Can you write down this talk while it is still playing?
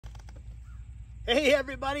Hey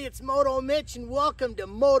everybody, it's Moto Mitch and welcome to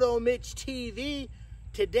Moto Mitch TV.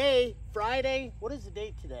 Today, Friday, what is the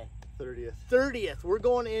date today? 30th. We're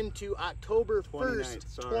going into October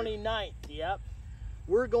 1st, 29th. Yep.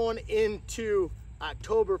 We're going into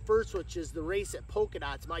October 1st, which is the race at Polka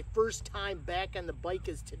Dots. My first time back on the bike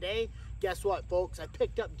is today. Guess what, folks? I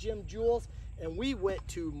picked up Jim Jewelz and we went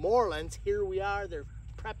to Morelands. Here we are. They're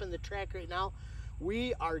prepping the track right now.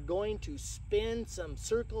 We are going to spin some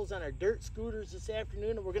circles on our dirt scooters this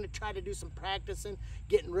afternoon, and we're going to try to do some practicing,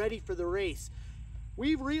 getting ready for the race.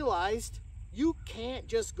 We've realized you can't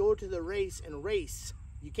just go to the race and race.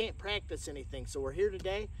 You can't practice anything. So we're here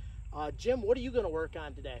today. Jim, what are you going to work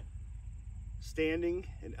on today? Standing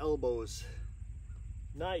and elbows.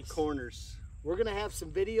 Nice. Corners. We're going to have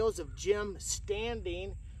some videos of Jim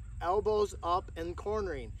standing, elbows up, and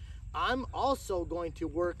cornering. I'm also going to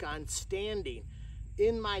work on standing.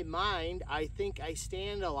 In my mind, I think I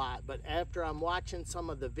stand a lot, but after I'm watching some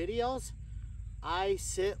of the videos, I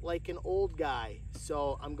sit like an old guy.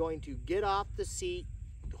 So I'm going to get off the seat,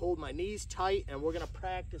 hold my knees tight, and we're going to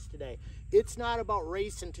practice today. It's not about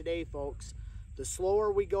racing today, folks. The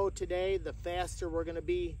slower we go today, the faster we're going to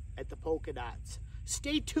be at the Polka Dots.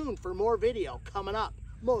 Stay tuned for more video coming up.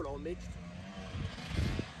 Moto Mitch.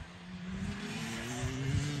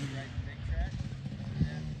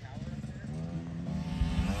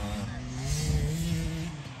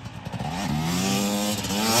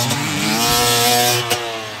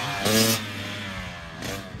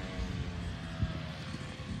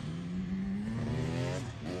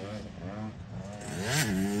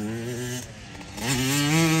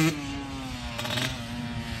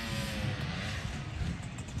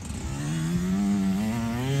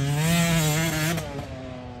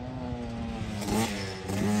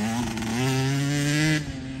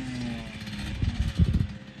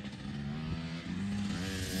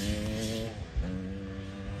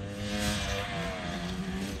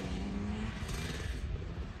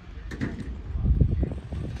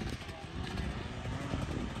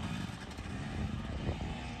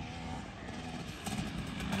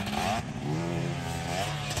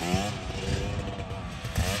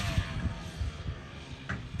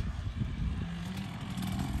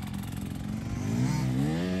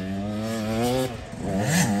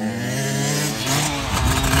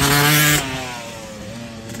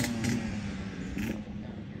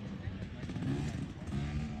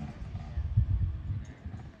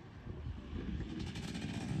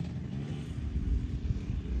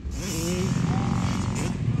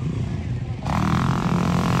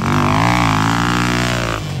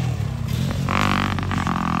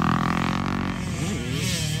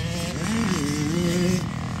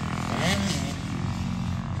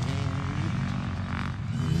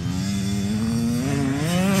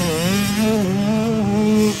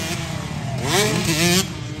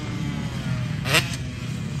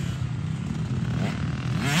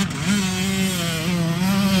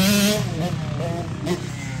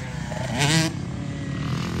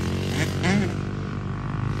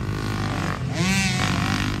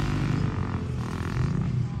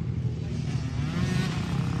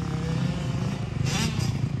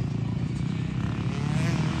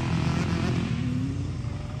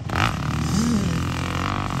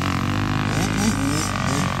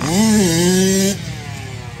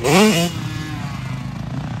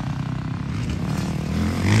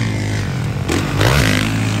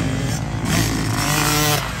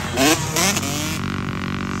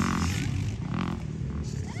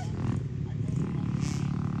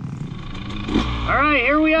 Alright,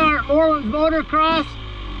 here we are at Morelands Motocross.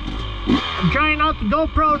 I'm trying out the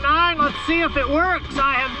GoPro 9. Let's see if it works.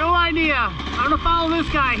 I have no idea. I'm going to follow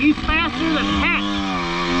this guy. He's faster than heck.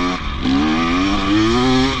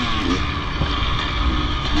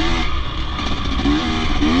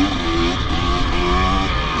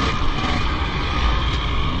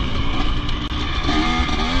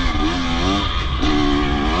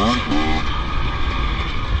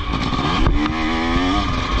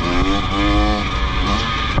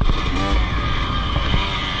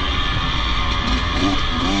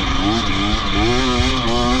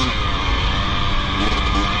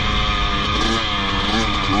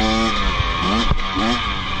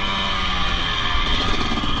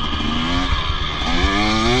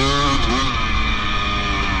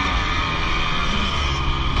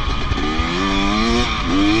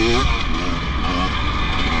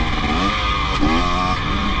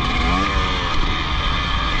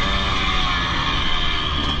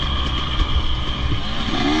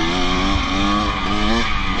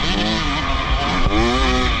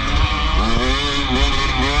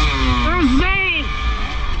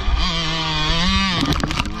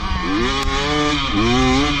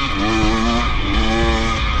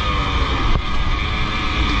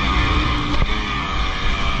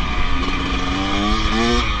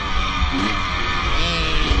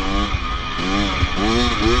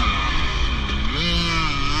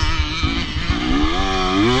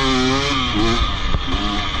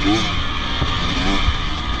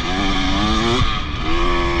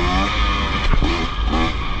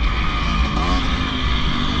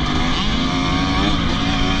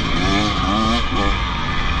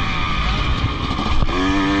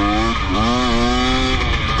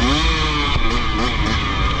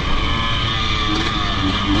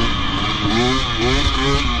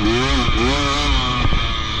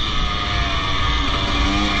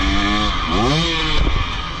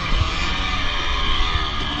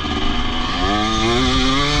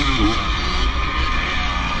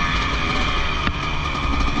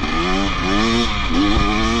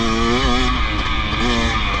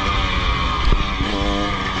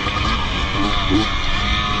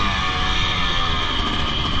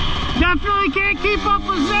 keep up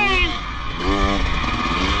with Zane.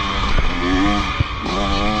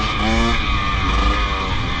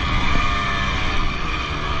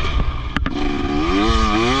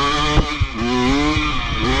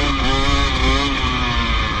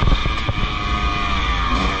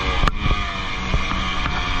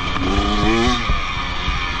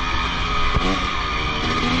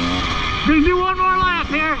 Gonna do one more lap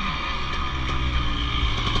here.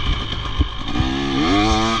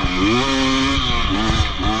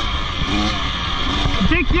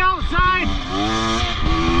 Take the outside.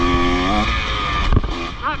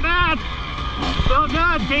 Not bad. Well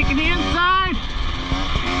done. Taking the inside.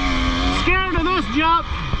 Scared of this jump.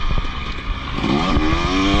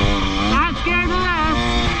 Not scared of this.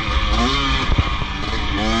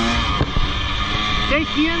 Take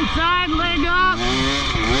the inside, leg up.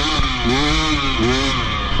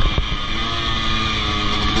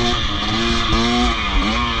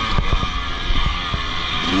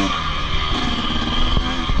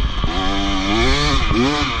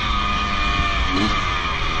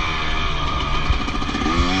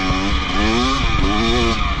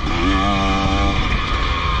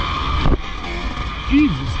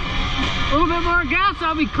 Jesus. A little bit more gas,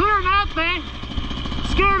 I'll be clearing that thing.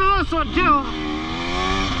 Scared of this one too.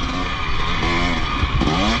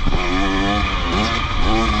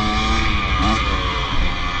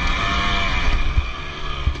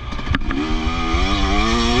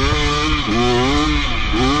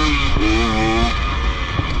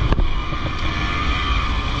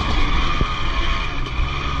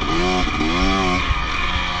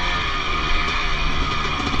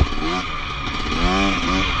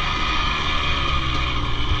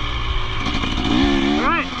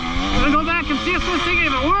 See if this thing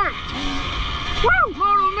even worked. Woo!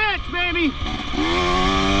 Moto Mitch, baby!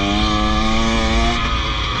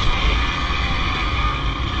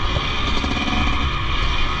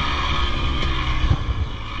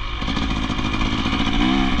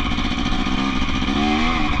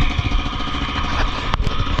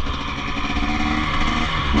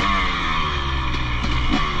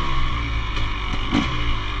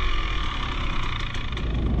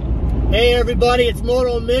 Hey everybody, it's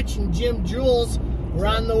Moto Mitch and Jim Jewelz. We're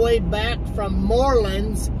on the way back from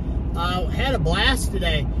Morelands. Had a blast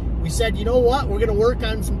today. We said, you know what, we're going to work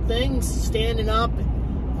on some things, standing up,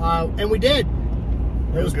 and we did.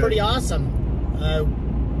 It was pretty awesome.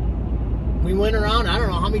 We went around, I don't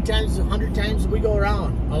know how many times, 100 times did we go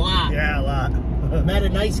around? A lot. Yeah, a lot. Met a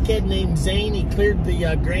nice kid named Zane. He cleared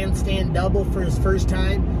the grandstand double for his first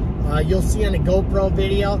time. You'll see on the GoPro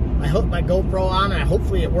video. I hooked my GoPro on, and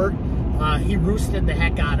hopefully it worked. He roosted the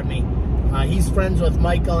heck out of me. He's friends with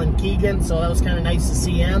Michael and Keegan, so that was kind of nice to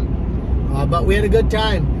see him. But we had a good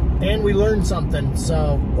time, and we learned something,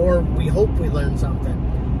 or we hope we learned something.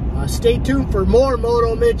 Stay tuned for more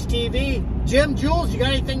Moto Mitch TV. Jim Jewelz, you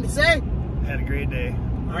got anything to say? Had a great day.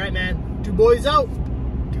 All right, man. 2 boys out.